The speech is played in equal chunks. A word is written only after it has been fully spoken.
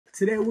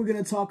Today we're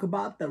going to talk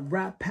about the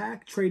Rat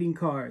Pack trading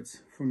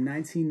cards from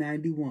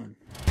 1991.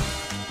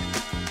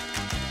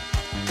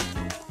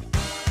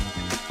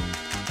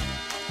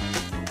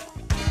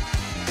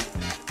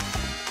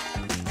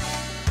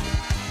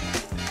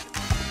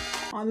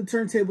 On the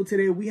turntable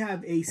today we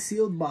have a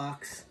sealed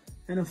box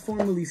and a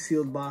formerly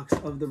sealed box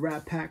of the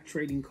Rat Pack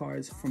trading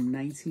cards from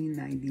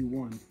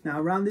 1991. Now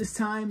around this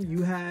time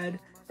you had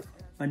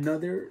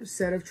another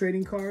set of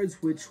trading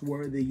cards, which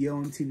were the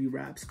Yo MTV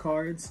Raps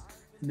cards.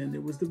 And then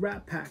there was the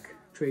Rat Pack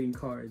trading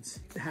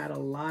cards. It had a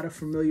lot of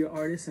familiar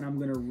artists, and I'm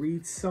gonna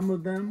read some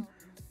of them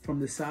from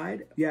the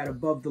side. You had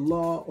Above the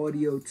Law,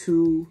 Audio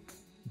 2,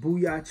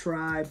 Booyah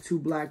Tribe, Too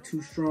Black,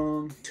 Too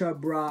Strong,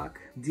 Chubb Rock,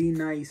 D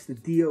Nice, the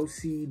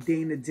DOC,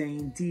 Dana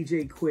Dane,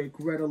 DJ Quick,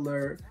 Red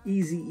Alert,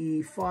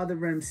 Eazy-E,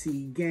 Father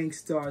MC,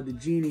 Gangstar, The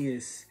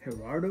Genius,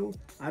 Gerardo.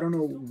 I don't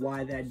know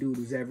why that dude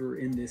was ever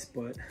in this,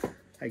 but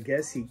I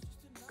guess he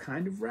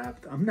kind of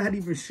rapped. I'm not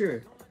even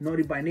sure.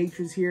 Naughty by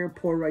Nature's here,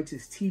 Poor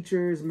Righteous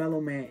Teachers,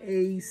 Mellow Man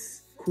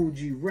Ace, Cool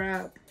G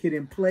Rap, Kid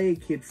and Play,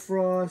 Kid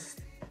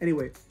Frost.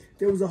 Anyway,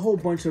 there was a whole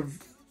bunch of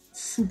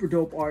super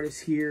dope artists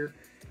here.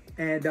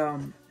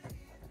 And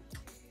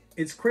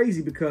it's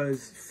crazy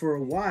because for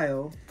a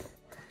while,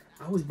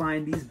 I was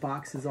buying these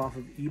boxes off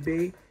of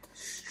eBay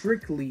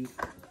strictly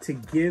to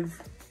give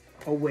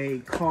away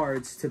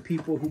cards to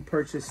people who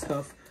purchase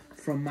stuff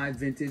from my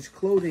vintage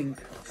clothing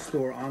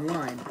store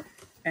online.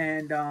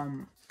 And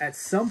at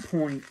some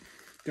point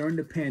during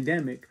the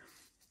pandemic,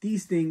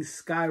 these things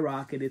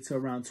skyrocketed to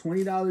around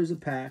 $20 a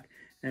pack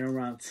and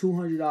around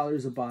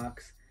 $200 a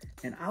box.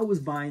 And I was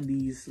buying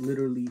these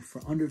literally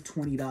for under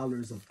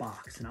 $20 a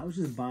box. And I was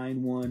just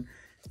buying one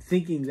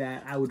thinking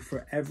that I would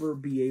forever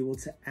be able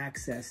to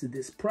access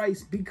this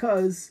price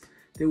because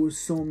there was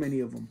so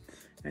many of them.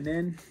 And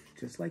then,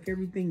 just like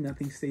everything,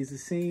 nothing stays the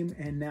same.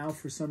 And now,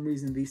 for some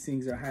reason, these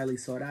things are highly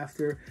sought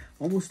after.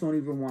 Almost don't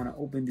even want to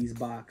open these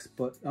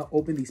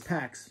open these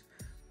packs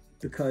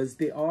because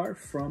they are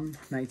from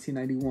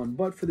 1991.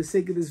 But for the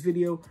sake of this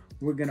video,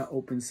 we're gonna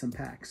open some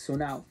packs. So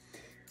now,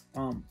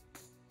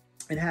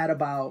 it had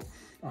about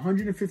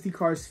 150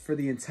 cards for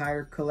the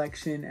entire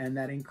collection, and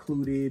that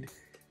included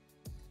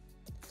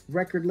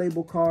record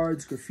label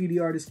cards, graffiti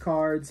artist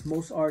cards.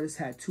 Most artists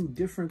had 2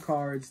 different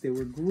cards. They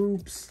were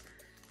groups,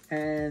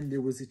 and there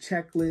was a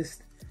checklist,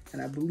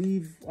 and I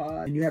believe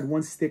and you had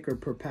 1 sticker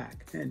per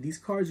pack. And these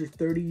cards are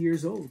 30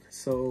 years old,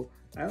 so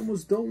I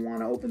almost don't want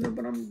to open them,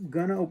 but I'm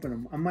gonna open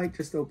them. I might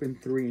just open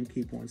 3 and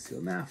keep 1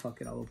 sealed. Nah, fuck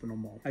it, I'll open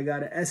them all. I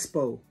got an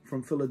Espo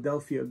from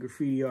Philadelphia, a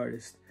graffiti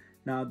artist.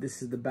 Now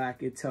this is the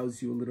back. It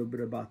tells you a little bit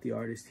about the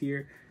artist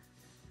here.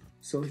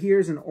 So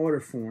here's an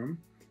order form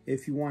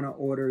if you want to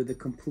order the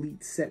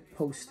complete set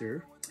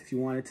poster. If you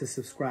wanted to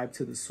subscribe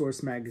to the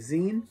Source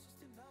magazine,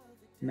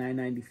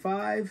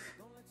 $9.95.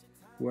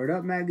 Word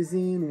Up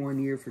magazine, 1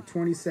 year for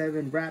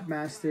 $27. Rap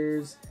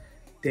Masters.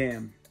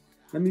 Damn,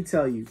 let me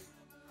tell you,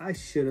 I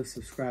should have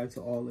subscribed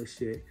to all this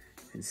shit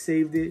and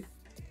saved it.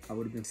 I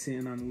would have been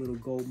sitting on a little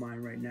gold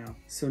mine right now.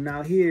 So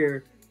now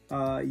here,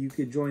 you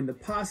could join the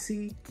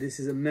posse. This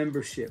is a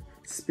membership.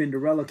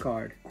 Spinderella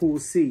card. Cool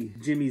C.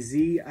 Jimmy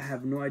Z. I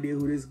have no idea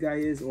who this guy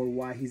is or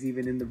why he's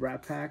even in the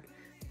Rat Pack.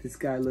 This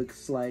guy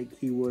looks like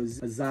he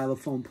was a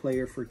xylophone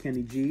player for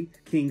Kenny G.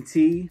 King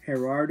T.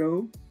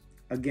 Gerardo.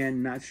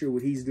 Again, not sure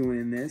what he's doing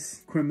in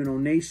this. Criminal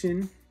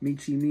Nation.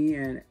 Michi Me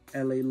and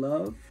LA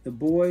Love. The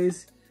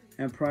Boys.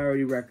 And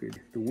Priority Record.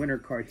 The winner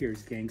card here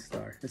is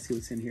Gangstar. Let's see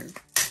what's in here.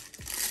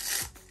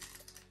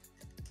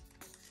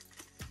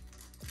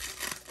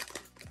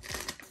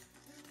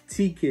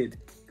 T-Kid,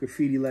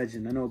 graffiti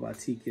legend. I know about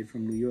T-Kid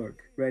from New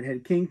York.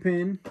 Redhead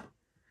Kingpin,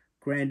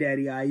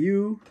 Granddaddy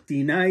IU,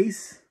 D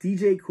Nice,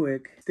 DJ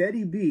Quick,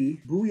 Steady B,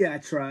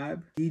 Booyah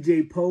Tribe,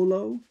 DJ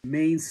Polo,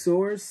 Main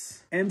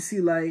Source, MC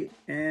Light,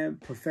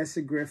 and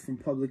Professor Griff from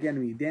Public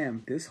Enemy.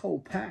 Damn, this whole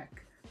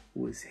pack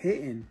was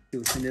hitting. It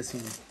was in this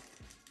one.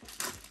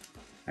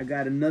 I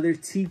got another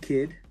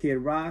T-Kid, Kid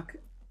Rock.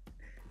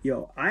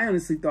 Yo, I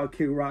honestly thought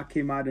Kid Rock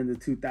came out in the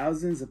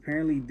 2000s.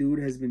 Apparently, dude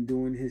has been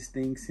doing his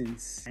thing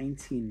since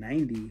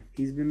 1990.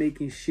 He's been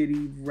making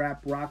shitty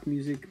rap rock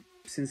music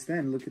since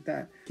then. Look at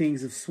that.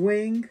 Kings of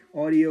Swing,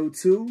 Audio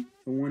 2,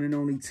 the one and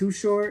only Too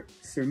Short,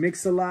 Sir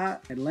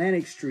Mix-a-Lot,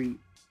 Atlantic Street,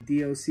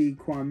 DOC,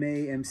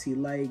 Kwame, MC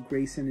Light,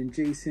 Grayson and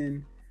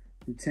Jason,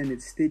 Lieutenant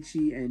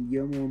Stitchy, and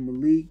Yomo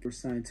Malik were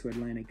signed to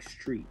Atlantic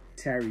Street.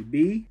 Terry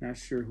B, not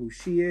sure who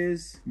she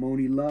is.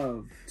 Moni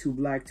Love, Too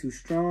Black, Too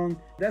Strong.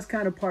 That's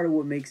kind of part of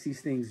what makes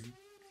these things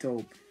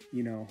dope,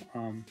 you know,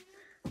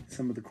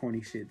 some of the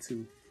corny shit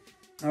too.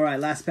 All right,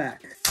 last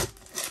pack.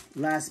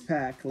 Last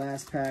pack,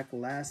 last pack,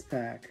 last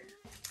pack.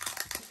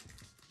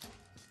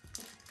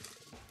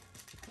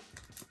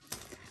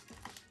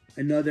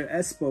 Another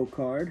Espo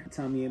card.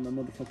 Tommy ain't my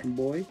motherfucking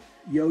boy.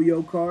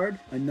 Yo-Yo card.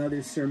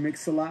 Another Sir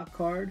Mix-a-Lot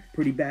card.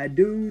 Pretty Bad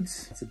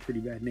Dudes. That's a pretty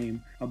bad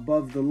name.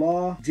 Above the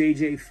Law.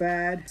 JJ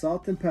Fad.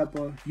 Salt and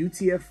Pepper.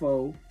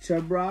 UTFO.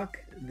 Chubb Rock.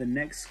 The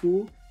Next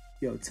School.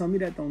 Yo, tell me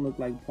that don't look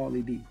like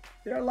Pauly D.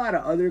 There are a lot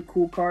of other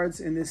cool cards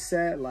in this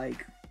set,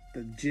 like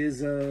the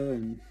Jizza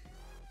and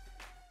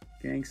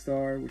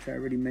Gangstar, which I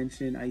already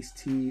mentioned,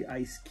 Ice-T,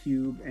 Ice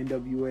Cube,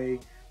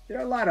 NWA. There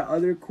are a lot of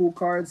other cool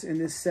cards in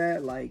this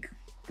set, like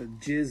the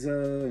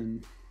Jizza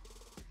and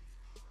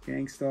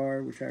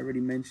Gangstar, which I already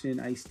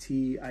mentioned,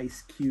 Ice-T,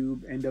 Ice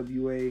Cube,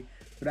 NWA,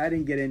 but I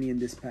didn't get any in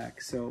this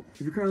pack. So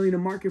if you're currently in the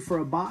market for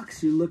a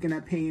box, you're looking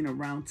at paying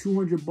around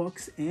 200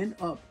 bucks and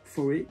up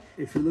for it.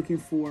 If you're looking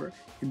for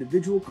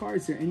individual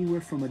cards, they're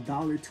anywhere from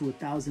 $1 to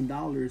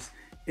 $1,000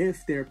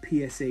 if they're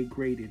PSA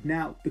graded.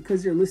 Now,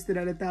 because they're listed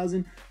at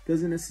 1,000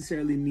 doesn't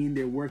necessarily mean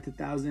they're worth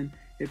 1,000.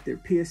 If they're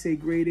PSA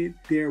graded,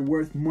 they're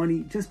worth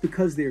money just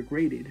because they're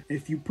graded.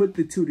 If you put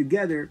the two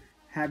together,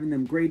 having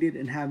them graded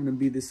and having them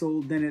be this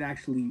old, then it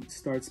actually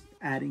starts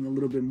adding a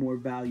little bit more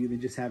value than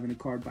just having a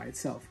card by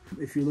itself.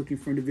 If you're looking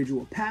for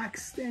individual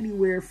packs,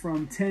 anywhere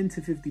from 10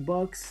 to 50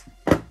 bucks.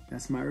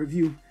 That's my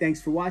review.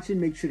 Thanks for watching.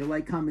 Make sure to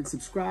like, comment,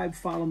 subscribe.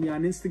 Follow me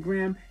on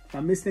Instagram. If I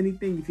missed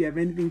anything, if you have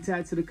anything to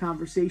add to the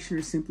conversation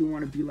or simply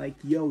want to be like,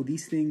 yo,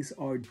 these things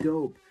are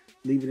dope,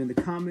 leave it in the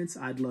comments.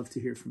 I'd love to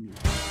hear from you.